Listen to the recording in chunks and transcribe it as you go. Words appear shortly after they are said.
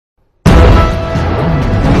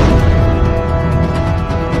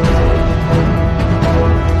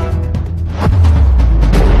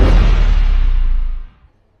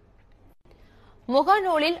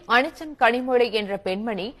முகநூலில் அனிச்சம் கனிமொழி என்ற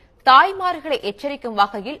பெண்மணி தாய்மார்களை எச்சரிக்கும்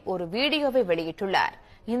வகையில் ஒரு வீடியோவை வெளியிட்டுள்ளார்.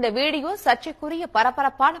 இந்த வீடியோ சர்ச்சைக்குரிய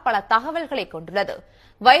பரபரப்பான பல தகவல்களை கொண்டுள்ளது.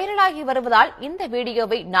 வைரலாகி வருவதால் இந்த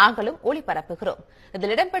வீடியோவை நாங்களும் ஒளிபரப்புகிறோம்.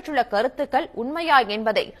 இதில் இடம்பெற்றுள்ள கருத்துக்கள் உண்மையா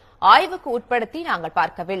என்பதை ஆய்வுக்கு உட்படுத்தி நாங்கள்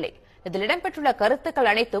பார்க்கவில்லை. இதில் இடம்பெற்றுள்ள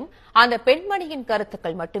கருத்துக்கள் அனைத்தும் அந்த பெண்மணியின்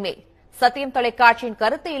கருத்துக்கள் மட்டுமே. சத்தியம் தொலைக்காட்சியின்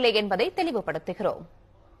கருத்து இல்லை என்பதை தெளிவுபடுத்துகிறோம்.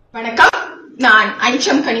 வணக்கம், நான்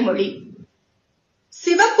அனிச்சம் கனிமொழி.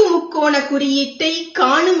 சிவப்பு முக்கோண குறியீட்டை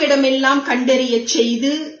காணும் இடமெல்லாம் கண்டறிய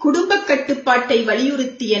செய்து குடும்ப கட்டுப்பாட்டை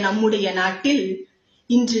வலியுறுத்திய நம்முடைய நாட்டில்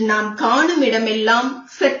இன்று நாம் காணும் இடமெல்லாம்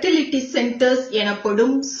ஃபெர்டிலிட்டி சென்டர்ஸ்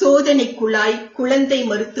எனப்படும் சோதனை குழாய் குழந்தை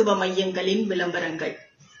மருத்துவ மையங்களின் விளம்பரங்கள்.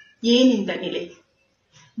 ஏன் இந்த நிலை?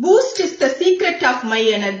 Boost is the secret of my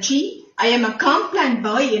energy, I am a Complan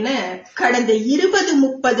boy என கடந்த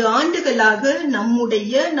 20-30 ஆண்டுகளாக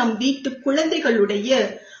நம் வீட்டு குழந்தைகளுடைய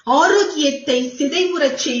ஆரோக்கியத்தை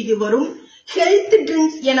சிதைவுறச் செய்து வரும் ஹெல்த்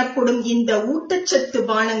ட்ரிங்க்ஸ் எனப்படும் இந்த ஊட்டச்சத்து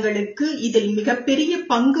பானங்களுக்கு இதில் மிகப்பெரிய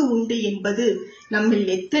பங்கு உண்டு என்பது நம்மில்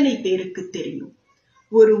எத்தனை பேருக்கு தெரியும்?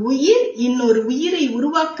 ஒரு உயிர் இன்னொரு உயிரை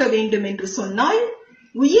உருவாக்க வேண்டும் என்று சொன்னால்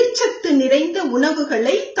உயிர் சத்து நிறைந்த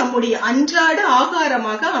உணவுகளை தம்முடைய அன்றாட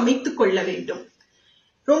ஆகாரமாக அமைத்துக் கொள்ள வேண்டும்.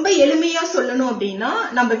 ரொம்ப எளிமையா சொல்லணும் அப்படின்னா,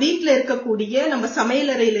 நம்ம வீட்டுல இருக்கக்கூடிய, நம்ம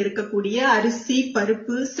சமையலறையில் இருக்கக்கூடிய அரிசி,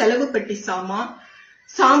 பருப்பு, செலவு பெட்டி சாமான்,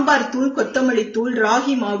 சாம்பார் தூள், கொத்தமல்லி தூள்,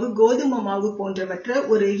 ராகி மாவு, கோதுமை மாவு போன்றவற்றை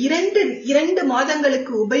ஒரு 2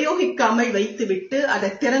 மாதங்களுக்கு உபயோகிக்காமல் வைத்துவிட்டு அதை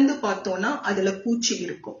திறந்து பார்த்தோம்னா அதுல பூச்சி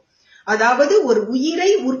இருக்கும். அதாவது ஒரு உயிரை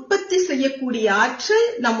உற்பத்தி செய்யக்கூடிய ஆற்றல்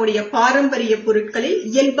நம்முடைய பாரம்பரிய பொருட்களில்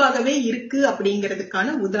இயல்பாகவே இருக்கு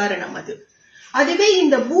அப்படிங்கிறதுக்கான உதாரணம் அது. அதுவே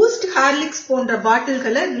இந்த பூஸ்ட், ஹார்லிக்ஸ் போன்ற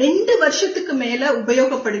பாட்டில்களை 2 வருஷத்துக்கு மேல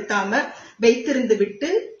உபயோகப்படுத்தாம வைத்திருந்து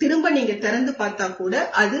விட்டு திரும்ப நீங்க திறந்து பார்த்தா கூட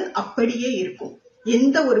அது அப்படியே இருக்கும்.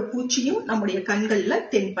 எந்த ஒரு பூச்சியும் நம்முடைய கண்கள்ல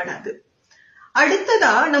தென்படாது.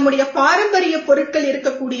 அடுத்ததா, நம்முடைய பாரம்பரிய பொருட்கள்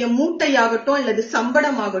இருக்கக்கூடிய மூட்டையாகட்டும் அல்லது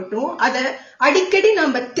சம்பளமாகட்டும், அதை அடிக்கடி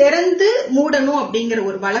நம்ம திறந்து மூடணும் அப்படிங்கிற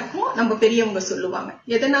ஒரு வழக்கம் நம்ம பெரியவங்க சொல்லுவாங்க.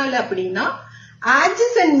 எதனால அப்படின்னா,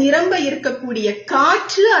 ஆக்சிஜன் நிரம்ப இருக்கக்கூடிய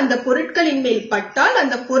காற்று அந்த பொருட்களின் மேல் பட்டால்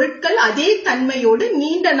அந்த பொருட்கள் அதே தன்மையோடு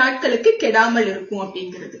நீண்ட நாட்களுக்கு கெடாமல் இருக்கும்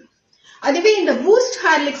அப்படிங்கிறது. அதுவே இந்த பூஸ்ட்,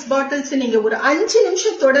 ஹார்லிக்ஸ் பாட்டில்ஸ் நீங்க ஒரு 5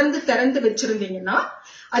 நிமிஷம் தொடர்ந்து திறந்து வச்சிருந்தீங்கன்னா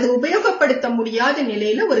அது உபயோகப்படுத்த முடியாத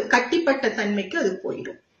நிலையில ஒரு கட்டிப்பட்ட தன்மைக்கு அது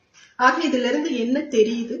போயிடும். ஆக இதுல இருந்து என்ன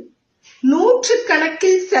தெரியுது? 100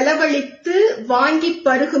 கணக்கில் செலவழித்து வாங்கி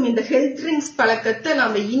பருகும் இந்த ஹெல்த் ட்ரிங்க்ஸ் பழக்கத்தை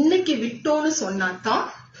நாம இன்னைக்கு விட்டோம்னு சொன்னாதான்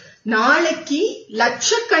நாளைக்கு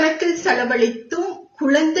லட்சக்கணக்கில் செலவழித்தும்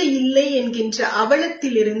குழந்தை இல்லை என்கின்ற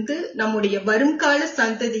அவலத்திலிருந்து நம்முடைய வருங்கால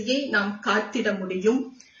சந்ததியை நாம் காத்திட முடியும்.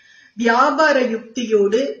 வியாபார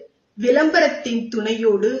யுக்தியோடு, விளம்பரத்தின்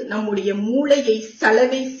துணையோடு நம்முடைய மூளையை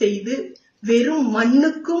சலவை செய்து வெறும்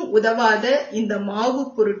மண்ணுக்கும் உதவாத இந்த மாவு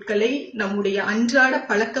பொருட்களை நம்முடைய அன்றாட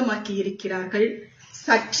பழக்கமாக்கி இருக்கிறார்கள்.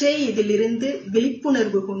 சற்றே இதிலிருந்து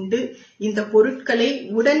விழிப்புணர்வு கொண்டு இந்த பொருட்களை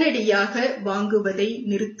உடனடியாக வாங்குவதை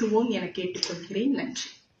நிறுத்துவோம் என கேட்டுக்கொள்கிறேன். நன்றி.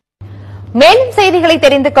 மேலும் செய்திகளை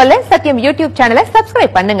தெரிந்து கொள்ள சத்தியம் யூடியூப் சேனலை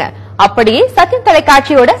சப்ஸ்கிரைப் பண்ணுங்க. அப்படியே சத்தியம்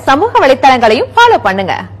தொலைக்காட்சியோட சமூக வலைத்தளங்களையும் ஃபாலோ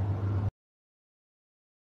பண்ணுங்க.